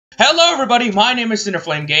Hello everybody, my name is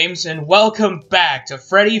Fnaf Games, and welcome back to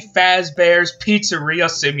Freddy Fazbear's Pizzeria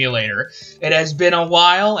Simulator. It has been a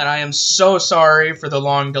while, and I am so sorry for the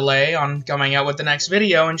long delay on coming out with the next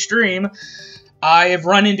video and stream. I have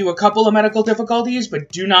run into a couple of medical difficulties,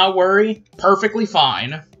 but do not worry, perfectly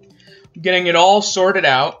fine. I'm getting it all sorted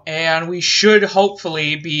out, and we should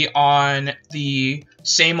hopefully be on the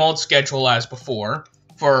same old schedule as before,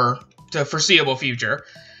 for the foreseeable future.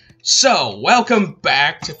 So, welcome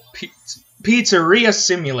back to Pizzeria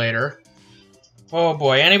Simulator. Oh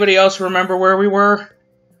boy, anybody else remember where we were?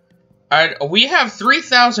 We have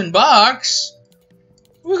 3,000 bucks.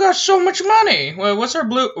 We got so much money. Well, what's our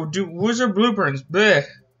blueprints? Bleh.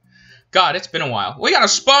 God, it's been a while. We got a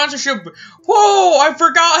sponsorship. Whoa, I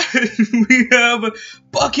forgot. We have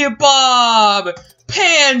Bucket Bob,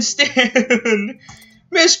 Pan Stand,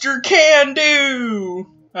 Mr. Can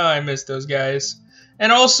Do. Oh, I miss those guys.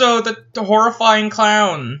 And also the horrifying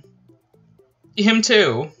clown. Him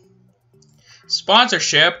too.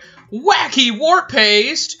 Sponsorship. Wacky Warp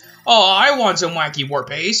Paste. Oh, I want some Wacky Warp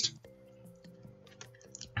Paste.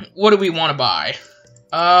 What do we want to buy?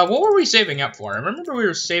 What were we saving up for? I remember we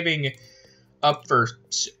were saving up for...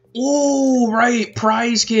 Oh, right.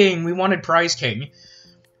 Prize King. We wanted Prize King.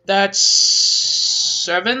 That's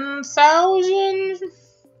 7,000?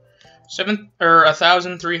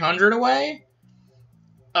 1,300 away?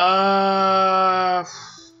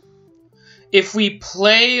 If we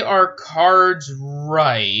play our cards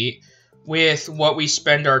right with what we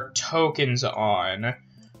spend our tokens on,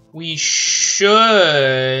 we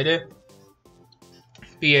should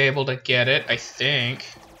be able to get it, I think.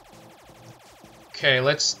 Okay,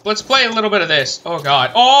 let's play a little bit of this. Oh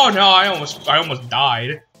god. Oh no, I almost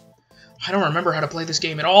died. I don't remember how to play this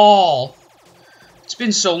game at all. It's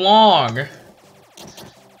been so long.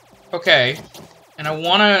 Okay. And I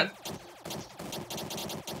wanna...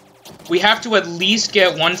 We have to at least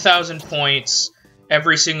get 1,000 points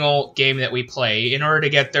every single game that we play in order to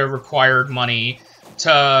get the required money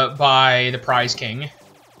to buy the Prize King.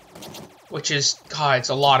 Which is... God, it's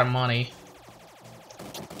a lot of money.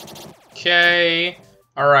 Okay.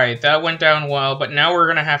 Alright, that went down well, but now we're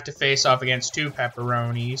gonna have to face off against 2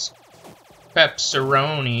 pepperonis.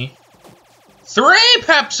 Pepperoni. 3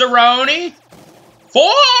 pepperoni!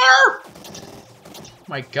 4!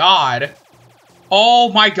 My god.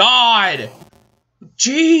 Oh my god!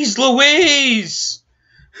 Jeez Louise!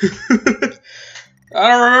 I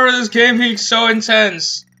don't remember this game being so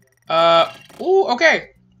intense. Ooh, okay.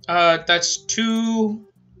 That's 2...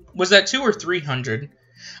 Was that 2 or 300?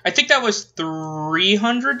 I think that was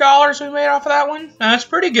 $300 we made off of that one. That's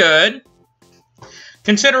pretty good.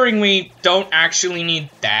 Considering we don't actually need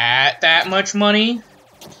that much money.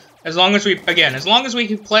 As long as we, again, as long as we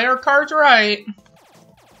can play our cards right.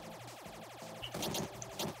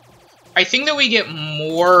 I think that we get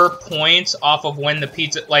more points off of when the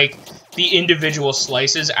pizza, like, the individual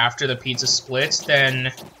slices after the pizza splits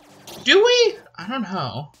than... Do we? I don't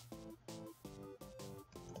know.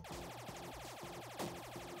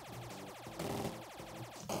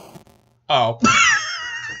 Oh.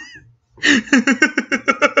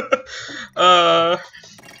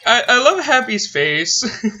 I love Happy's face.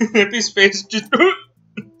 Happy's face just...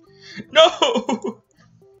 No!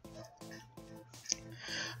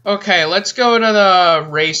 Okay, let's go to the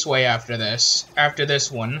raceway after this. After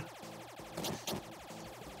this one.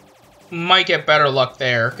 Might get better luck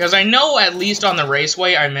there. Because I know at least on the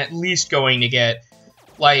raceway, I'm at least going to get,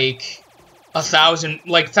 like, 1,000...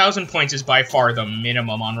 Like, 1,000 points is by far the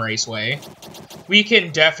minimum on raceway. We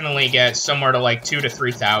can definitely get somewhere to, like, 2,000 to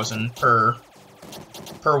 3,000 per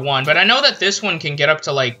one. But I know that this one can get up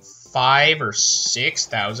to, like, 5,000 or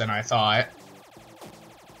 6,000, I thought.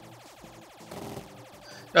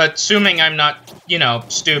 Assuming I'm not, you know,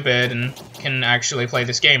 stupid and can actually play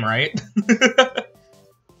this game right.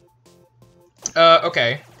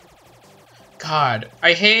 Okay. God,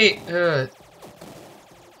 I hate...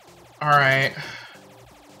 Alright.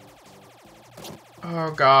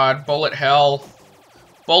 Oh god, bullet hell.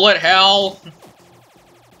 Bullet hell!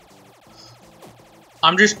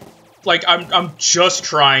 I'm just... Like, I'm just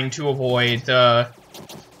trying to avoid the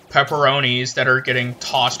pepperonis that are getting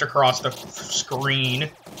tossed across the screen.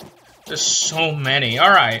 There's so many.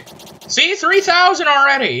 Alright. See? 3,000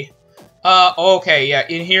 already! Okay, yeah,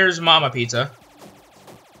 and here's Mama Pizza.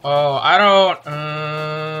 Oh, I don't...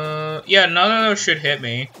 Yeah, none of those should hit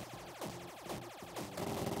me.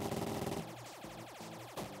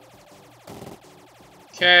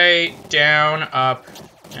 Okay, down, up,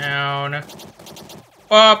 down,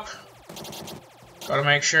 up. Gotta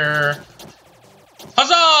make sure.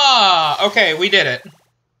 Huzzah! Okay, we did it.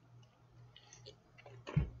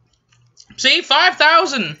 See,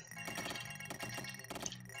 5,000.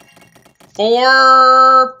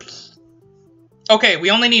 Okay,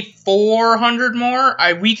 we only need 400 more.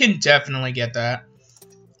 We can definitely get that.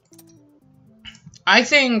 I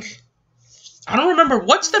think... I don't remember.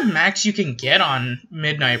 What's the max you can get on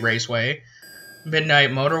Midnight Raceway?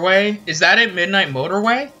 Midnight Motorway? Is that it, Midnight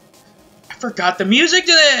Motorway? I forgot the music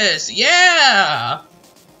to this! Yeah!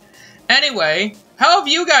 Anyway, how have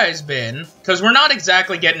you guys been? Because we're not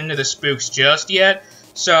exactly getting into the spooks just yet,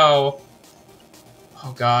 so...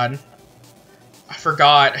 Oh god. I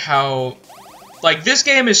forgot how... Like, this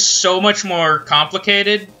game is so much more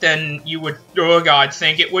complicated than you would, oh god,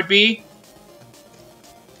 think it would be.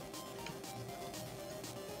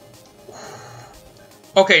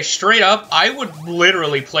 Okay, straight up, I would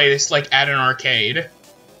literally play this, like, at an arcade.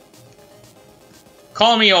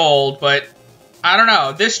 Call me old, but I don't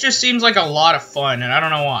know. This just seems like a lot of fun, and I don't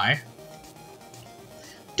know why.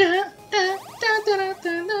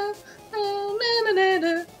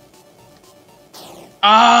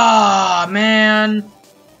 Ah, man.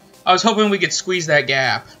 I was hoping we could squeeze that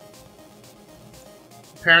gap.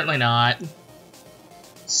 Apparently not.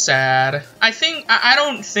 Sad. I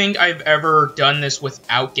don't think I've ever done this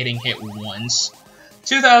without getting hit once.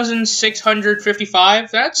 2,655,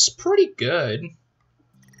 that's pretty good.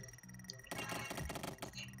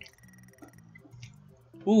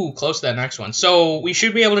 Ooh, close to that next one. So, we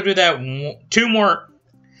should be able to do that 2 more.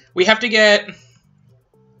 We have to get...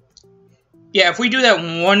 Yeah, if we do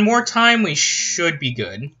that 1 more time, we should be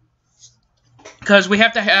good. Because we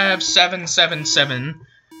have to have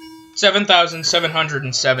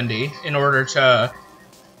 7,770 in order to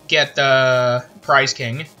get the Prize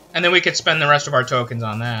King. And then we could spend the rest of our tokens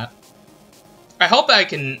on that. I hope I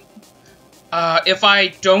can... if I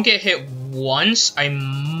don't get hit once, I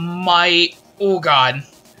might... Oh god.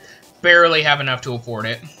 Barely have enough to afford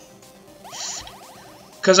it.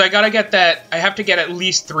 Because I gotta get that... I have to get at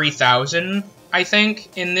least 3,000, I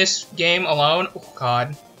think, in this game alone. Oh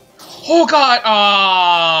god. Oh god!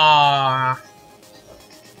 Ah.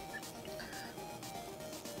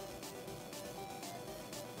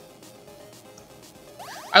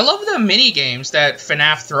 I love the mini-games that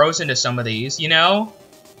FNAF throws into some of these, you know?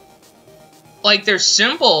 Like, they're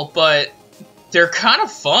simple, but they're kind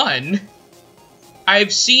of fun.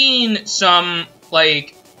 I've seen some,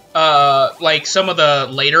 like some of the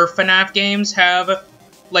later FNAF games have,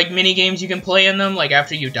 like, mini-games you can play in them, like,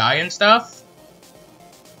 after you die and stuff.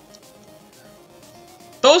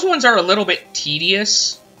 Those ones are a little bit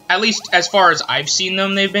tedious. At least, as far as I've seen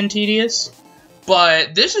them, they've been tedious.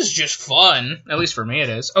 But this is just fun. At least for me it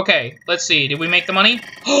is. Okay, let's see. Did we make the money?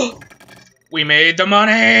 We made the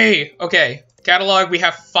money! Okay, catalog, we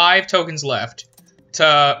have 5 tokens left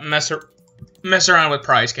to mess around with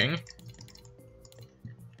Prize King.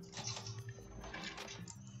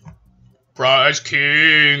 Prize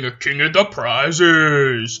King, the king of the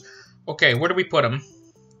prizes. Okay, where do we put him?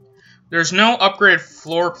 There's no upgrade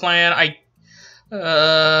floor plan.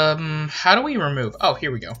 How do we remove? Oh,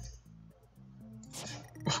 here we go.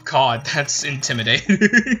 Oh god, that's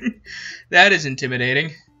intimidating. That is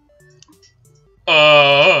intimidating.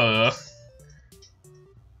 Oh.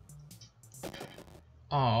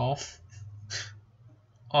 Oh,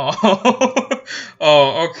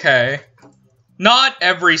 oh, okay. Not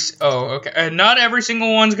every... Oh, okay. Not every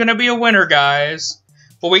single one's gonna be a winner, guys.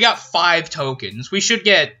 But we got 5 tokens. We should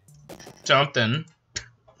get something.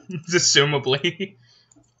 Assumably.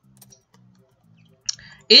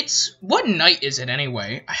 It's... What night is it,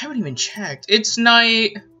 anyway? I haven't even checked. It's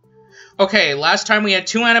night... Okay, last time we had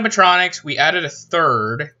 2 animatronics. We added a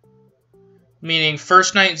 3rd. Meaning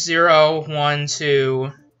first night 0, 1,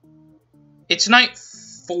 2... It's night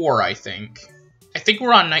 4, I think. I think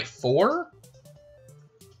we're on night 4?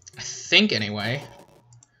 I think, anyway.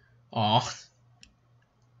 Aw.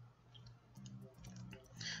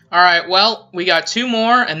 Alright, well, we got 2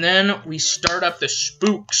 more, and then we start up the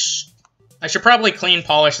spooks. I should probably clean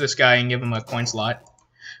polish this guy and give him a coin slot.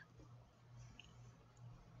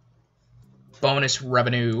 Bonus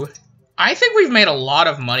revenue. I think we've made a lot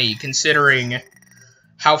of money, considering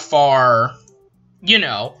how far... You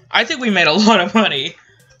know, I think we made a lot of money.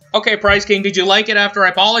 Okay, Prize King, did you like it after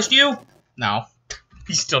I polished you? No.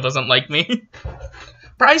 He still doesn't like me.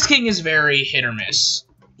 Prize King is very hit or miss.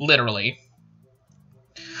 Literally.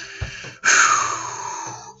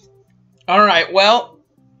 Alright, well,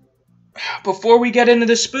 before we get into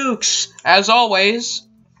the spooks, as always,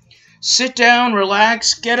 sit down,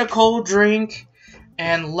 relax, get a cold drink,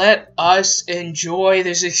 and let us enjoy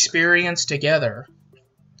this experience together.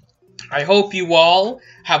 I hope you all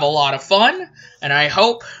have a lot of fun, and I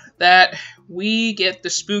hope that we get the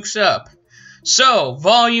spooks up. So,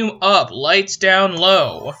 volume up, lights down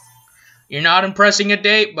low. You're not impressing a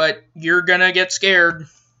date, but you're gonna get scared.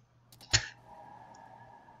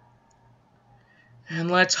 And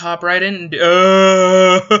let's hop right in.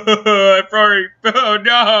 Oh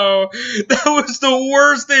no! That was the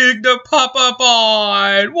worst thing to pop up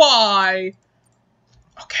on! Why?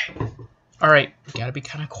 Okay. Alright, we gotta be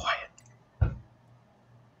kind of quiet.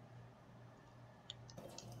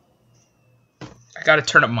 I gotta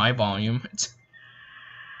turn up my volume.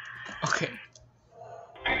 Okay.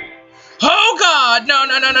 Oh god! No,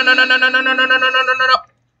 no, no, no, no, no, no, no, no, no, no, no, no, no, no, no.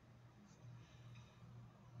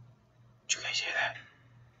 Did you guys hear that?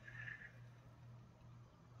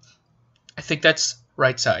 I think that's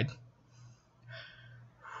right side.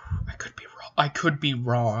 I could be wrong. I could be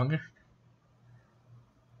wrong.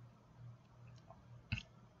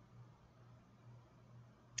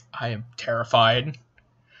 I am terrified.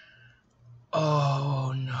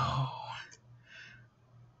 Oh no.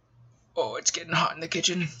 Oh, it's getting hot in the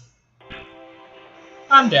kitchen.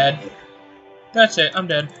 I'm dead. That's it, I'm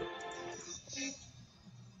dead.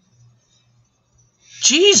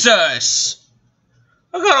 Jesus!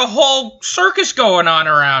 I got a whole circus going on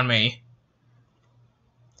around me.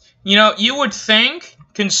 You know, you would think,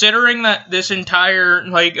 considering that this entire,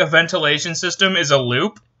 like, a ventilation system is a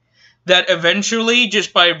loop, that eventually,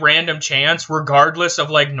 just by random chance, regardless of,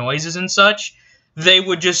 like, noises and such, they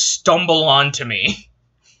would just stumble onto me.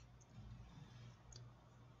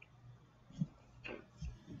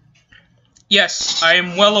 Yes, I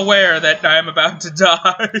am well aware that I am about to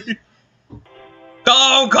die.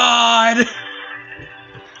 Oh, God!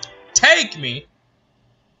 Take me!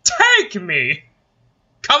 Take me!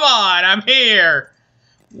 Come on, I'm here!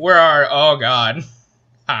 Where are... Oh, God.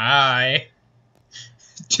 Hi.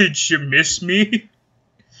 Did you miss me?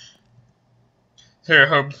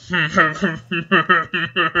 There's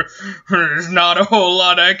not a whole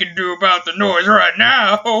lot I can do about the noise right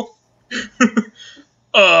now.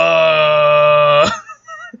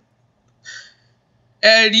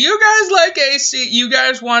 And you guys like AC? You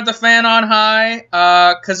guys want the fan on high?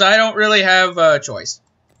 Cause I don't really have a choice.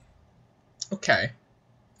 Okay.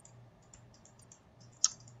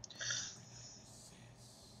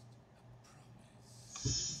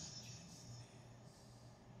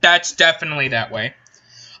 That's definitely that way.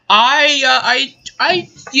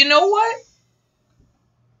 You know what?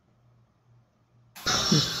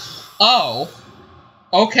 Oh.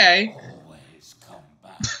 Okay.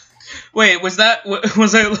 Wait, was I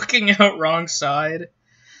looking out wrong side?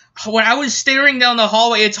 When I was staring down the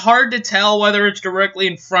hallway, it's hard to tell whether it's directly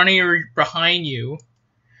in front of you or behind you.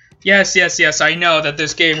 Yes, yes, yes, I know that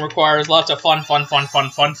this game requires lots of fun,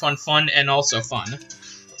 and also fun.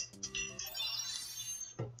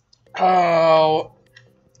 Oh,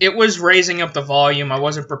 it was raising up the volume. I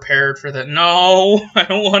wasn't prepared for that. No, I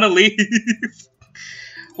don't want to leave.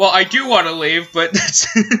 Well, I do want to leave, but that's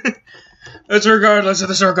regardless of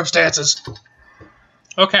the circumstances.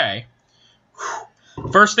 Okay.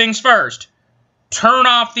 First things first. Turn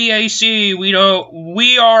off the AC.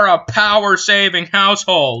 We are a power-saving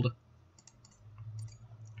household.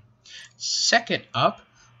 Second up,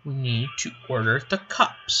 we need to order the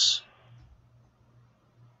cups.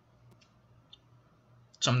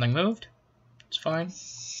 Something moved? It's fine.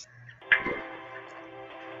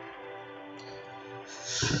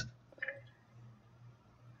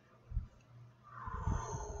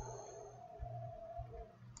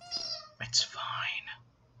 It's fine.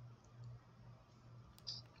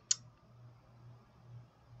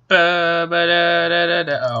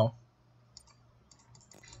 Oh.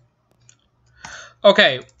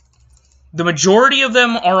 Okay. The majority of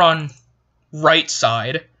them are on right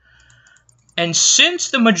side. And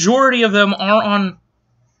since the majority of them are on...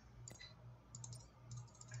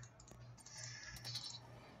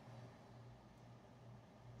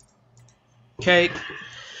 Okay.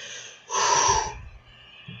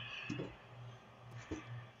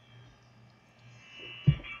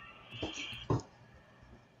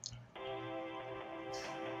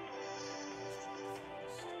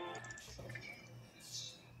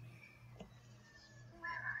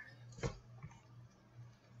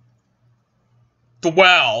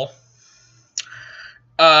 Well,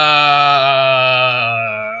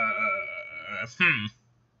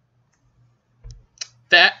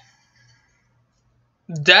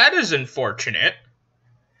 that is unfortunate.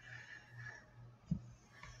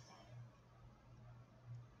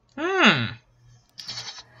 I'm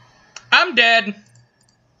dead.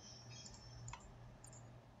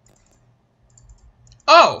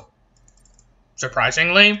 Oh.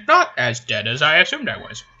 Surprisingly, not as dead as I assumed I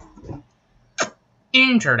was.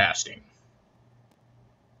 Interesting.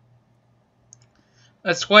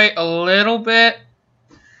 Let's wait a little bit.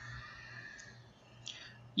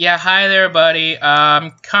 Yeah, hi there, buddy.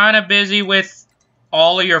 I'm kind of busy with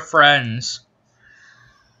all of your friends.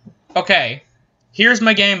 Okay, here's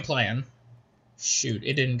my game plan. Shoot,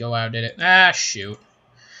 it didn't go out, did it? Ah, shoot.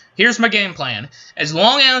 Here's my game plan. As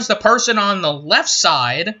long as the person on the left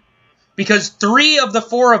side, because 3 of the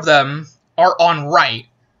 4 of them are on right,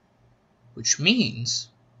 which means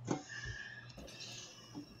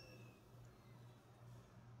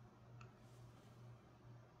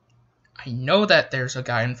I know that there's a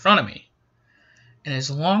guy in front of me. And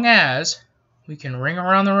as long as we can ring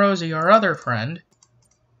around the rosy, our other friend,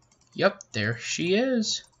 yep, there she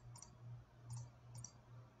is.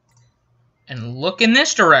 And look in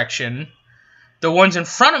this direction. The ones in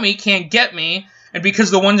front of me can't get me, and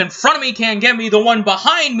because the ones in front of me can't get me, the one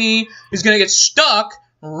behind me is going to get stuck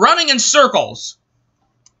running in circles.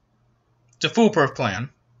 It's a foolproof plan.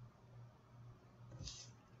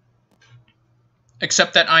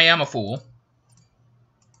 Except that I am a fool.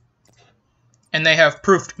 And they have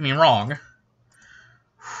proved me wrong.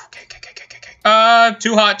 Okay.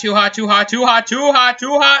 Too hot, too hot, too hot, too hot, too hot,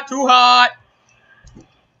 too hot, too hot.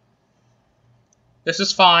 This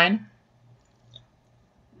is fine.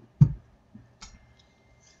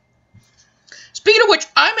 Speaking of which,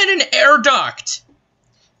 I'm in an air duct.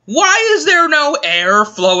 Why is there no air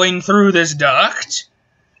flowing through this duct?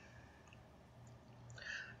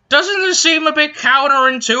 Doesn't this seem a bit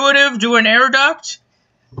counterintuitive to an air duct?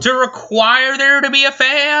 To require there to be a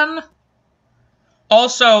fan?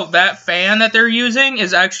 Also, that fan that they're using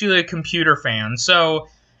is actually a computer fan, so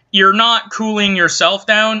you're not cooling yourself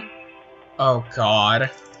down. Oh, God.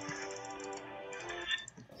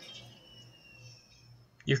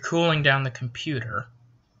 You're cooling down the computer.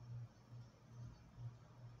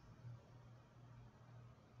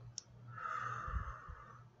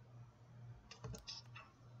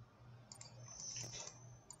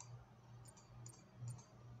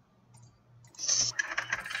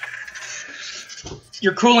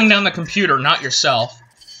 You're cooling down the computer, not yourself.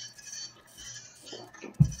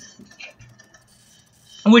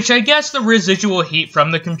 Which I guess the residual heat from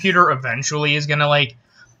the computer eventually is gonna, like,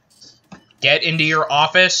 get into your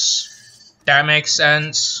office. That makes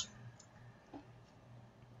sense.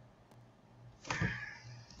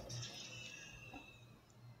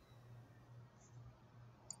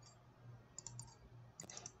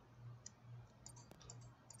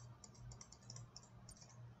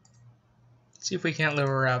 See if we can't lure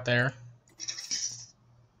her out there.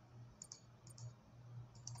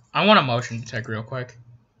 I want a motion detect real quick.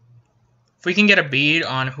 If we can get a bead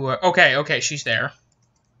on who... Okay, she's there.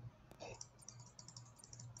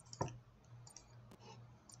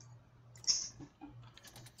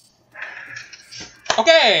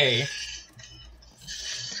 Okay!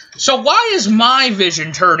 So why is my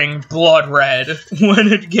vision turning blood red when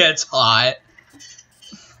it gets hot?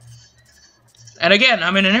 And again,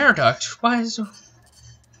 I'm in an air duct. Why is... I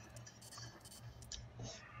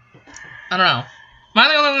don't know. Am I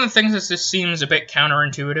the only one that thinks that this seems a bit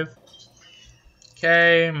counterintuitive?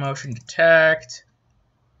 Okay, motion detect.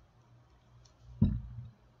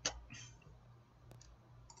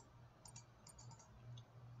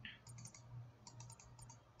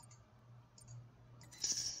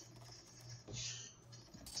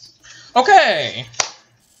 Okay.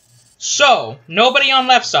 So, nobody on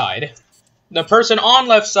left side. The person on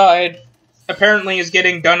left side apparently is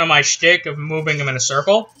getting done on my shtick of moving him in a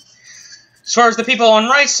circle. As far as the people on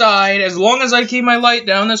right side, as long as I keep my light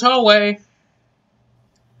down this hallway...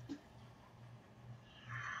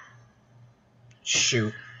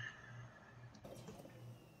 Shoot.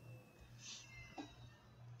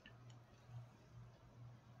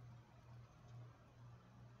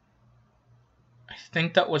 I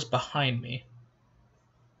think that was behind me.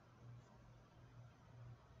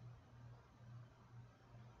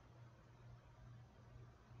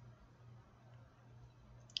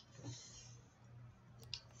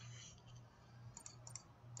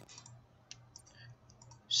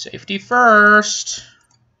 Safety first.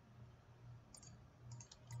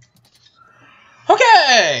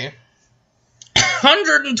 Okay!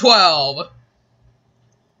 112.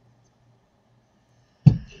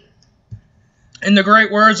 In the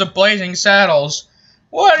great words of Blazing Saddles,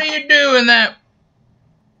 what are you doing that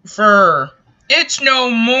for? It's no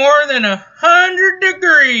more than 100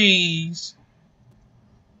 degrees.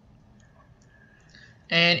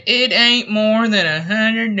 And it ain't more than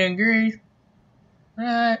 100 degrees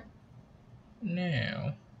right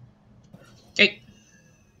now. Okay.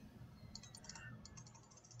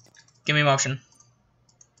 Give me motion.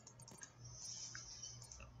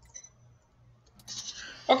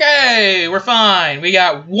 Okay, we're fine. We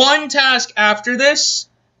got one task after this,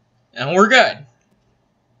 and we're good.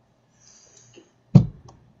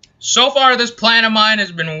 So far, this plan of mine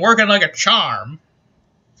has been working like a charm.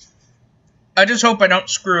 I just hope I don't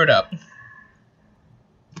screw it up.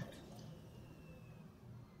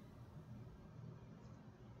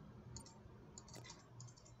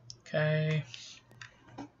 Okay.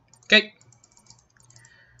 Okay.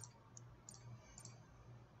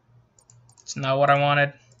 It's not what I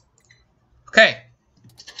wanted. Okay.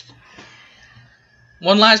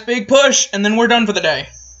 One last big push, and then we're done for the day.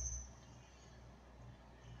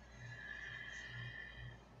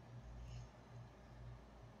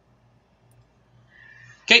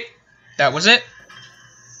 Okay. That was it.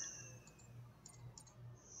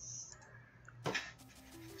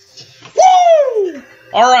 Woo!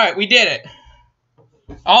 Alright, we did it.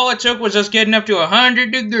 All it took was us getting up to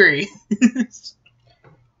 100 degrees.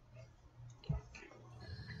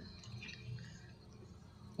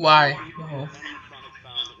 Why? Oh.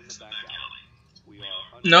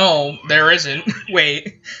 No, there isn't.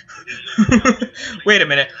 Wait. Wait a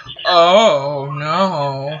minute. Oh,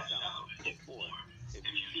 no.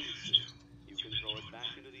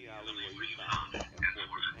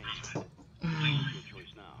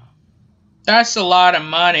 That's a lot of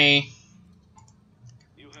money.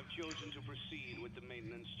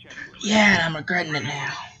 Yeah, and I'm regretting it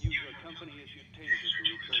now.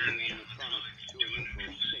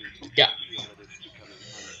 Yeah.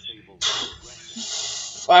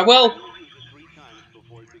 I will.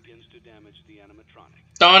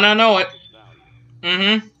 Don't I know it?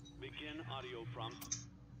 Mm-hmm.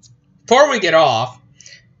 Before we get off,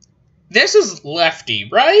 this is Lefty,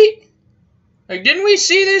 right? Like, didn't we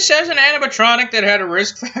see this as an animatronic that had a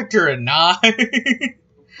risk factor of 9?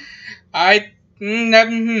 How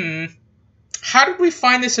did we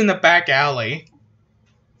find this in the back alley?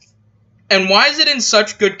 And why is it in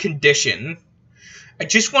such good condition? I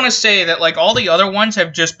just want to say that, like, all the other ones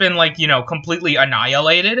have just been, like, you know, completely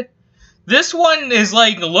annihilated. This one is,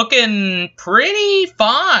 like, looking pretty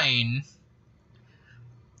fine.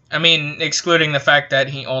 I mean, excluding the fact that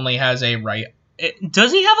he only has a right...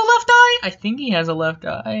 Does he have a left eye? I think he has a left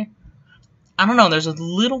eye. I don't know, there's a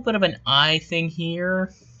little bit of an eye thing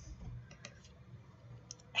here.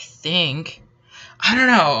 I think. I don't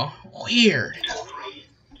know. Weird.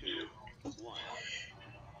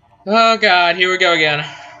 Oh god, here we go again.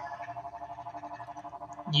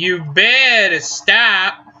 You better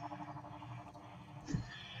stop.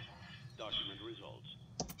 Document results.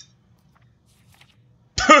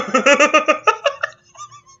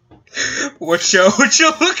 What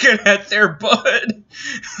you looking at there, bud?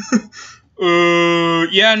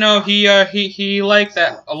 Yeah, no, he liked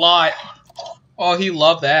that a lot. Oh, he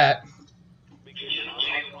loved that.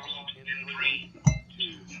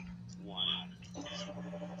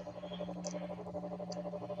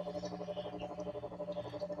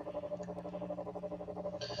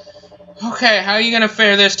 Okay, how are you gonna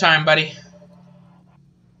fare this time, buddy?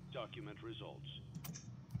 Document results.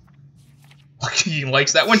 He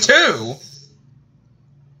likes that one too.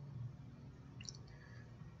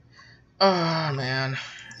 Oh man,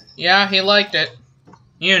 yeah, he liked it.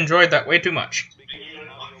 He enjoyed that way too much.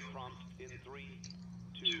 In 3,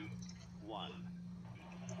 2, 1.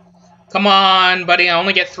 Come on, buddy, I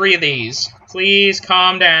only get 3 of these. Please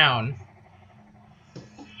calm down.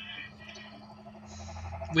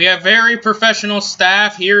 We have very professional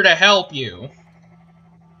staff here to help you.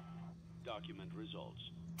 Document results.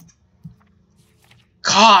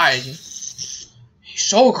 God, he's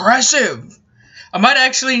so aggressive. I might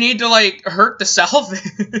actually need to, like, hurt the salvage.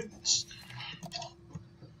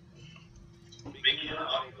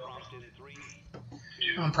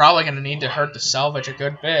 I'm probably going to need to hurt the salvage a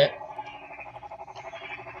good bit.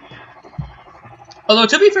 Although,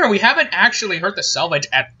 to be fair, we haven't actually hurt the salvage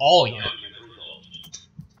at all yet.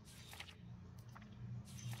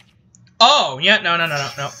 Oh, yeah, no.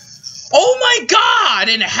 Oh my god,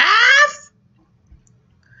 in half?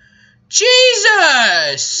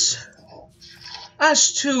 Jesus!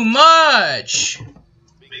 That's too much.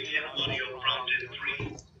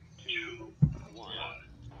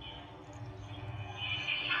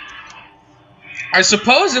 I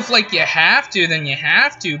suppose if, like, you have to, then you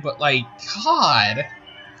have to, but, like, God.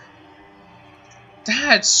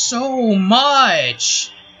 That's so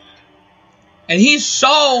much. And he's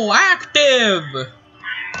so active.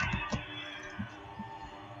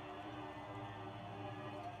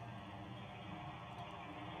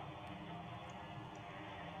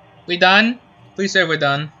 We done? Please say we're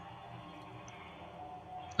done.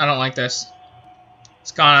 I don't like this.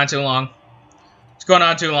 It's gone on too long. It's going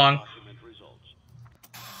on too long.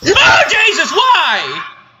 Oh, Jesus, why?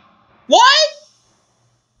 What?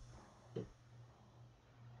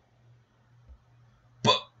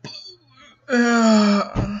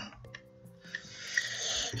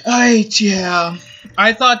 Yeah.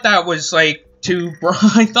 I thought that was, like,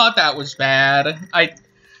 I thought that was bad.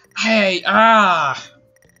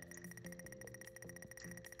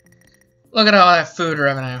 Look at all that food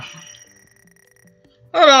revenue.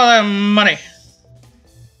 Look at all that money.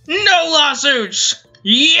 No lawsuits!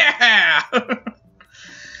 Yeah!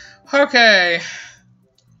 Okay.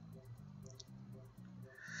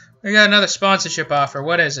 We got another sponsorship offer.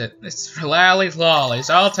 What is it? It's for Lally's Lollies.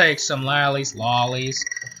 I'll take some Lally's Lollies.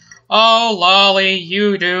 Oh, Lolly,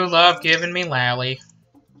 you do love giving me Lally.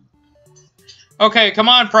 Okay, come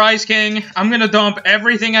on, Prize King. I'm gonna dump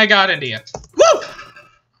everything I got into you. Woo!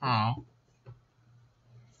 Oh.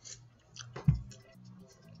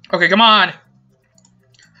 Okay, come on.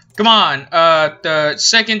 Come on. The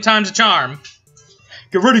second time's a charm.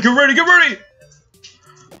 Get ready, get ready, get ready!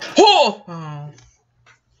 Oh!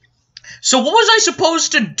 So what was I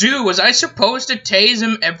supposed to do? Was I supposed to tase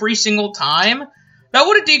him every single time? That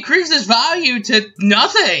would have decreased his value to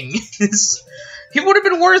nothing. He would have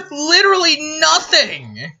been worth literally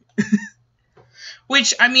nothing.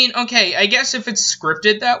 Which, I mean, okay, I guess if it's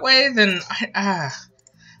scripted that way, then...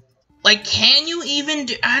 like, can you even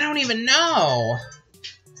do... I don't even know.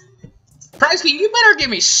 Prize King, you better give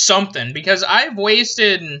me something, because I've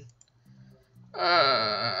wasted...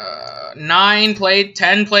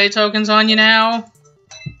 10 play tokens on you now.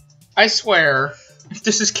 I swear.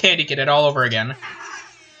 This is Candy Kid all over again.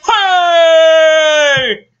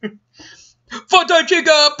 Hey! Fanta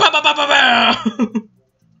Chica! Pa pa pa pa pa!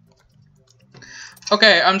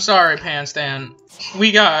 Okay, I'm sorry, Panstan.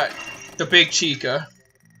 We got the big chica.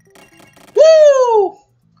 Woo!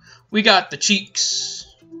 We got the cheeks.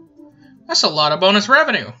 That's a lot of bonus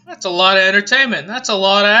revenue. That's a lot of entertainment. That's a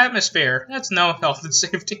lot of atmosphere. That's no health and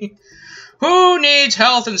safety. Who needs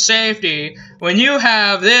health and safety when you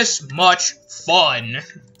have this much fun?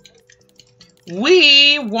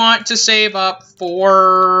 We want to save up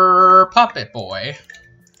for Puppet Boy.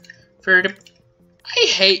 I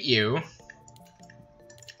hate you.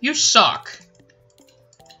 You suck.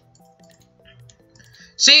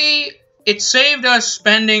 See, it saved us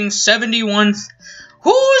spending 71...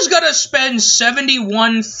 Who's gonna spend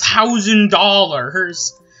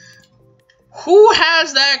 $71,000? Who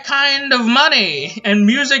has that kind of money? And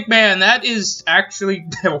Music Man, that is actually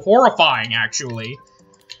horrifying, actually.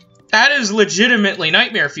 That is legitimately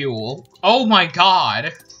nightmare fuel. Oh my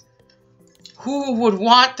god. Who would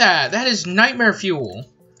want that? That is nightmare fuel.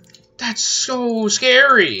 That's so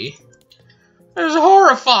scary. That is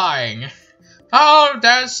horrifying. Oh,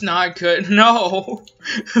 that's not good. No.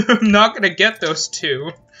 I'm not gonna get those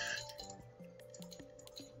two.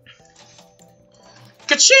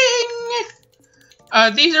 Ka-ching!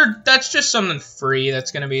 That's just something free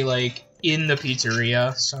that's gonna be, like, in the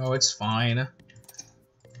pizzeria, so it's fine.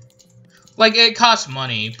 Like, it costs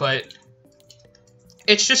money, but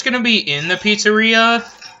it's just gonna be in the pizzeria,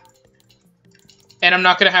 and I'm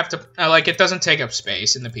not gonna have to, like, it doesn't take up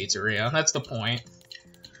space in the pizzeria. That's the point.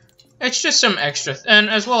 It's just some extra, and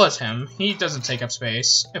as well as him, he doesn't take up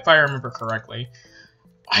space, if I remember correctly.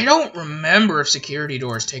 I don't remember if security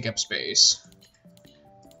doors take up space.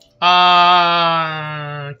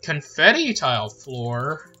 Confetti tile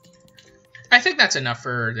floor. I think that's enough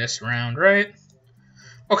for this round, right?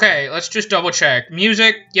 Okay, let's just double check.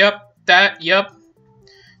 Music, yep. That, yep.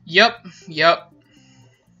 Yep, yep.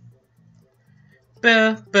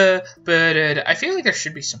 I feel like there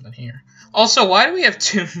should be something here. Also, why do we have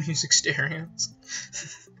 2 music stereos?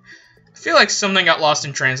 I feel like something got lost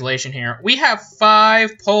in translation here. We have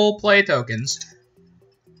 5 pole play tokens.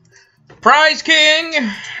 Prize King!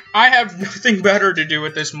 I have nothing better to do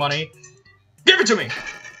with this money. Give it to me!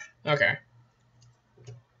 Okay.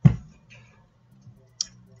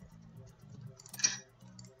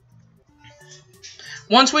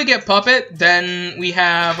 Once we get Puppet, then we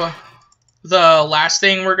have the last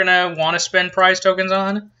thing we're gonna want to spend prize tokens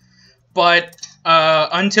on. But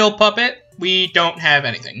until Puppet, we don't have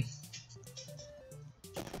anything.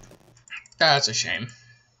 That's a shame.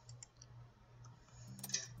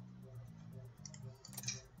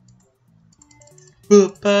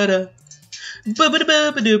 Oh,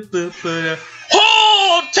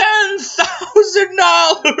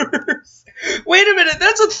 $10,000! Wait a minute,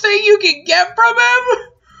 that's a thing you can get from him?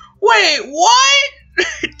 Wait, what?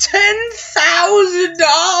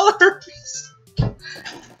 $10,000?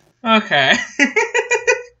 Okay.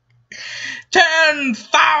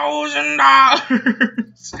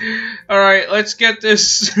 $10,000! Alright, let's get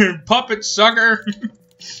this puppet sucker.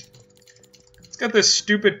 Let's get this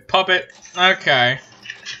stupid puppet. Okay.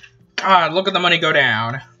 God, look at the money go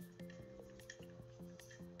down.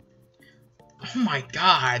 Oh my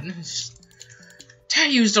god. That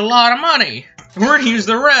used a lot of money. We're gonna use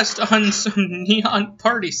the rest on some neon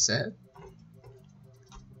party set.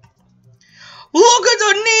 Look at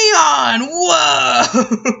the neon!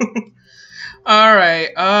 Whoa! Alright,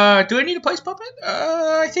 do I need to place puppet?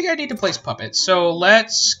 I think I need to place puppet. So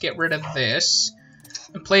let's get rid of this.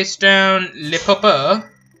 And place down le puppet.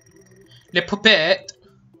 Le puppet.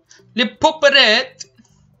 Le puppet.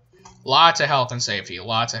 Lots of health and safety.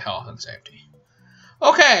 Lots of health and safety.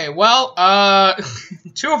 Okay, well,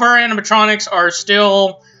 2 of our animatronics are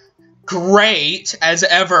still great as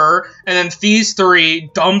ever, and then these 3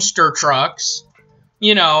 dumpster trucks.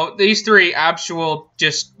 You know, these 3 actual,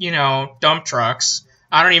 just, you know, dump trucks.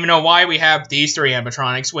 I don't even know why we have these 3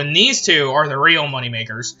 animatronics when these 2 are the real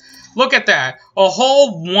moneymakers. Look at that. A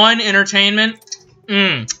whole 1 entertainment.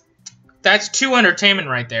 That's 2 entertainment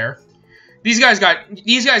right there. These guys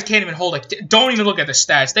can't even hold a, don't even look at the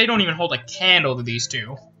stats. They don't even hold a candle to these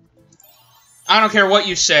 2. I don't care what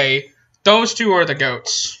you say. Those 2 are the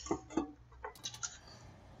goats.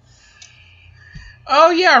 Oh,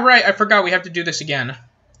 yeah, right. I forgot we have to do this again.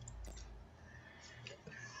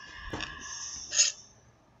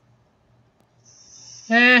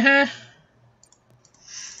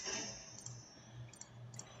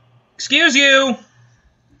 Excuse you.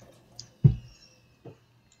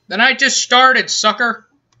 The night just started, sucker.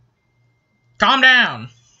 Calm down.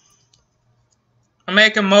 I'm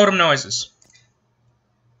making modem noises.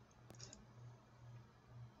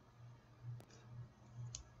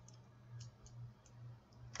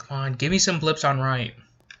 Come on, give me some blips on right.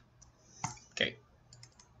 Okay.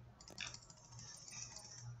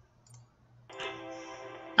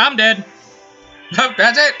 I'm dead. Nope,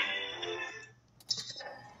 that's it.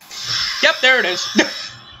 Yep, there it is.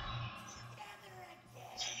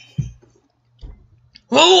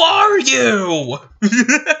 Who are you?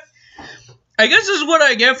 I guess this is what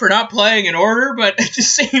I get for not playing in order, but at the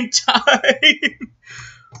same time,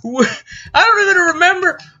 I don't even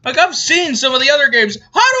remember. Like, I've seen some of the other games.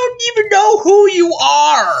 I don't even know who you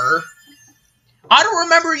are. I don't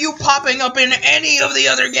remember you popping up in any of the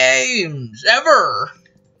other games, ever.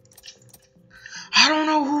 I don't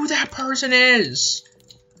know who that person is.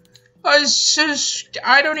 It's just,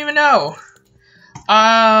 I don't even know.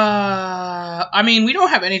 I mean, we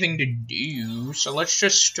don't have anything to do, so let's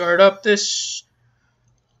just start up this.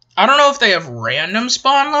 I don't know if they have random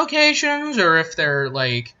spawn locations, or if they're,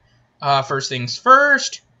 like, first things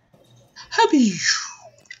first. Hubby.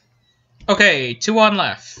 Okay, 2 on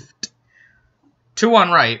left. 2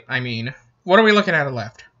 on right, I mean. What are we looking at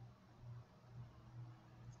left?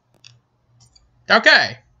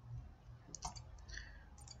 Okay.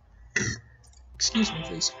 Excuse me,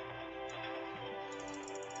 please.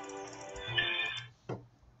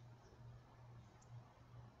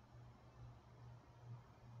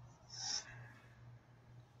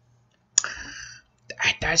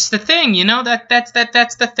 That's the thing, you know? That's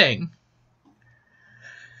the thing.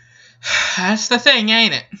 That's the thing,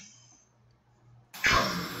 ain't it?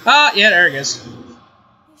 Oh, yeah, there it is. You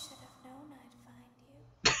should have known I'd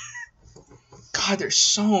find you. God, there's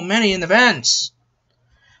so many in the vents.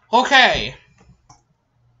 Okay.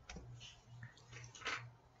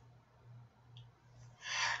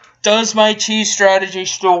 Does my cheese strategy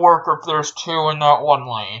still work if there's 2 in that 1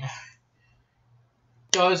 lane?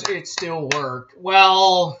 Does it still work?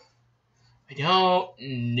 Well, I don't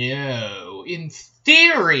know. In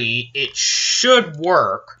theory, it should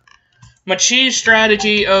work. My cheese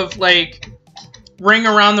strategy of, like, ring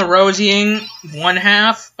around the rosying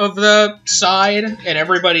 1/2 of the side and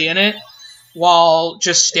everybody in it, while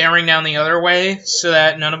just staring down the other way so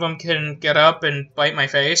that none of them can get up and bite my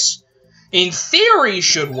face, in theory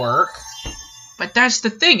should work. But that's the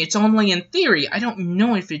thing, it's only in theory. I don't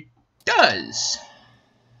know if it does.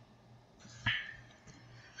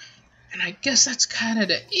 And I guess that's kind of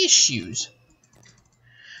the issues.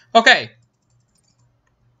 Okay.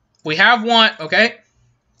 We have 1, okay?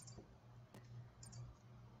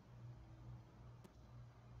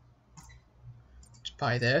 Let's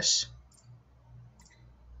buy this.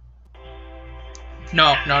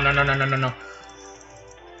 No.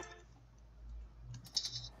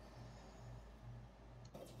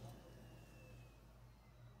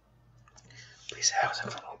 Please say that was in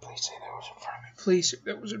front of me. Please say that was in front of me. Please say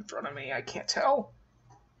that was in front of me. I can't tell.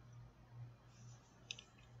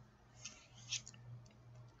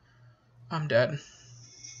 I'm dead.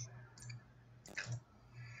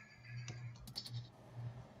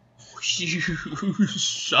 You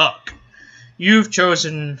suck. You've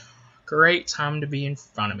chosen a great time to be in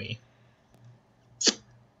front of me.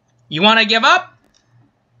 You want to give up?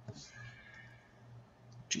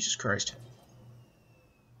 Jesus Christ.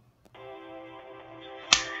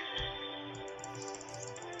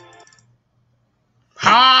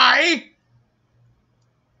 Hi!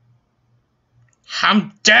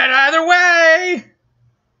 I'm dead either way!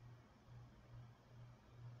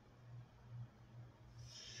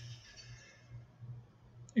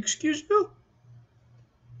 Excuse you?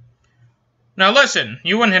 Now listen,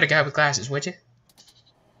 you wouldn't hit a guy with glasses, would you?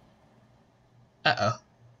 Uh-oh.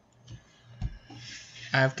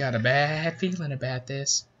 I've got a bad feeling about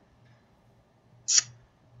this.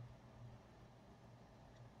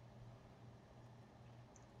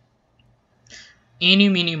 Eeny,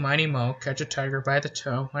 meeny, miny, mo, catch a tiger by the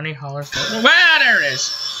toe, when he hollers, wow, there it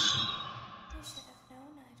is! You should have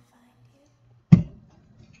known I'd find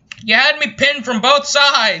you. You had me pinned from both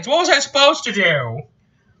sides! What was I supposed to do?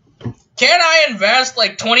 Can't I invest,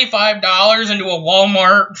 like, $25 into a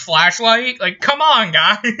Walmart flashlight? Like, come on,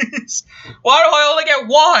 guys! Why do I only get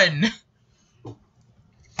one?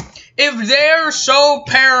 If they're so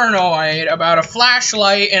paranoid about a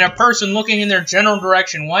flashlight and a person looking in their general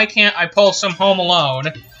direction, why can't I pull some Home Alone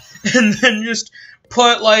and then just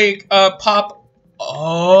put, like, a pop...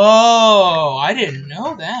 Oh, I didn't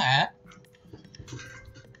know that.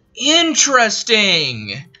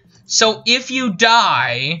 Interesting. So if you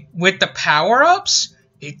die with the power-ups,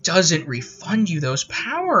 it doesn't refund you those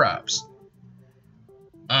power-ups.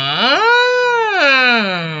 Ah.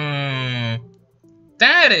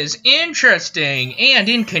 That is interesting and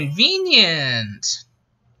inconvenient.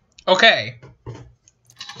 Okay.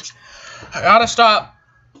 I gotta stop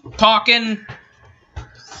talking,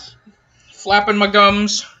 flapping my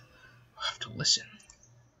gums. I have to listen.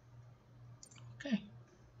 Okay.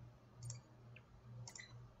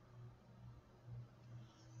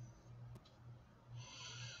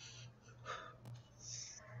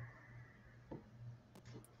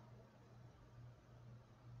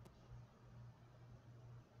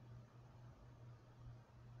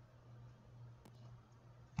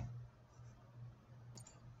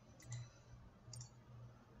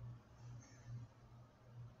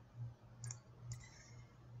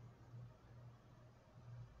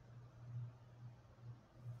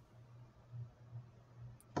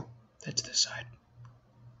 That's this side.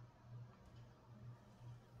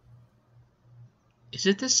 Is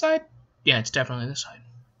it this side? Yeah, it's definitely this side.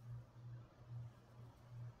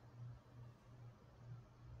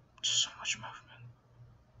 So much movement.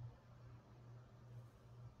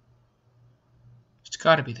 It's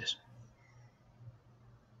gotta be this.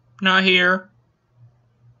 Not here.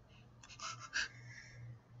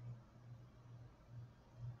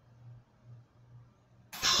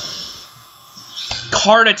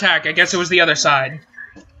 Heart attack. I guess it was the other side.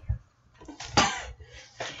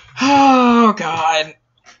 Oh, God.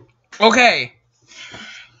 Okay.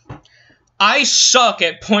 I suck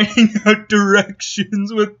at pointing out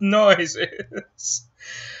directions with noises.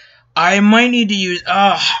 I might need to use...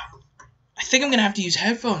 I think I'm going to have to use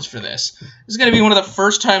headphones for this. This is going to be one of the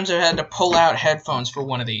first times I've had to pull out headphones for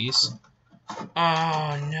one of these.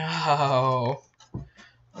 Oh, no.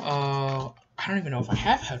 Oh, I don't even know if I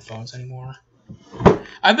have headphones anymore.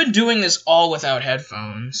 I've been doing this all without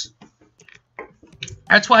headphones.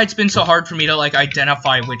 That's why it's been so hard for me to, like,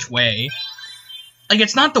 identify which way. Like,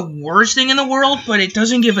 it's not the worst thing in the world, but it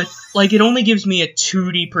doesn't give a... Like, it only gives me a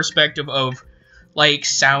 2D perspective of, like,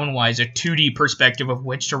 sound-wise, a 2D perspective of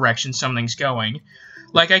which direction something's going.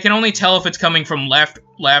 Like, I can only tell if it's coming from left,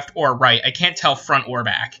 or right. I can't tell front or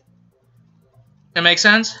back. That makes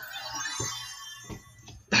sense?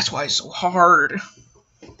 That's why it's so hard.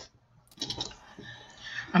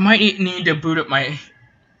 I might need to boot up my...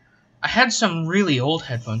 I had some really old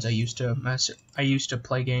headphones I used to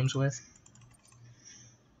play games with.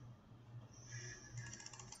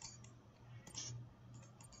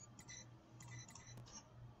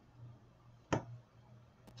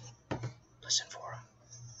 Listen for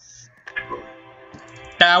them.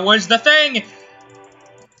 That was the thing!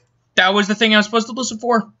 That was the thing I was supposed to listen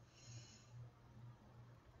for.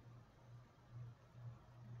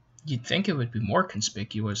 You'd think it would be more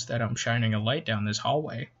conspicuous that I'm shining a light down this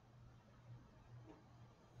hallway.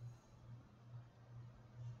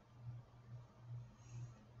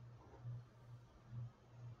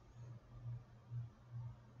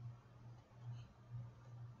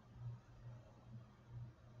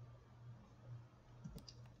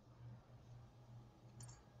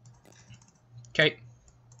 Okay.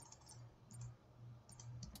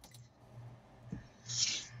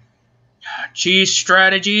 Cheese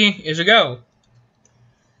strategy is a go.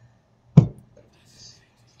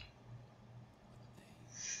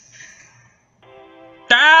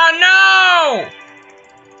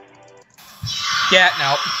 Yeah,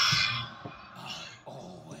 no.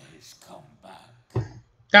 Always come back.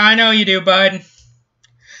 I know you do, bud.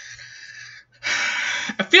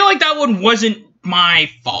 I feel like that one wasn't my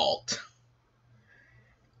fault.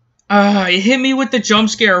 It hit me with the jump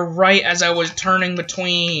scare right as I was turning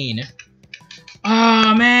between.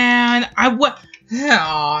 Oh, man.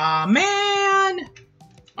 Aw, man.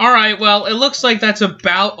 Alright, well, it looks like that's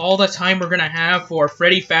about all the time we're gonna have for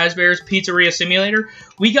Freddy Fazbear's Pizzeria Simulator.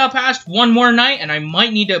 We got past one more night, and I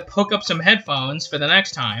might need to hook up some headphones for the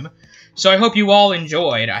next time. So I hope you all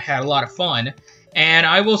enjoyed. I had a lot of fun. And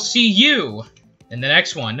I will see you in the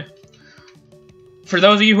next one. For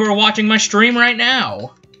those of you who are watching my stream right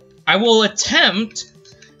now, I will attempt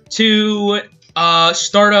to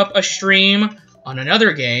start up a stream on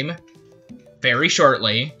another game very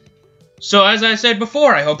shortly. So as I said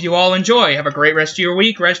before, I hope you all enjoy. Have a great rest of your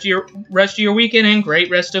week, rest of your weekend, and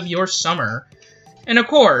great rest of your summer. And of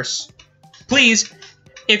course, please,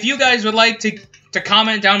 if you guys would like to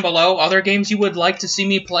comment down below other games you would like to see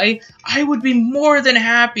me play, I would be more than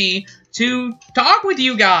happy to talk with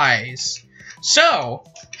you guys. So,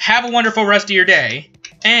 have a wonderful rest of your day,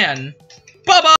 and bye-bye!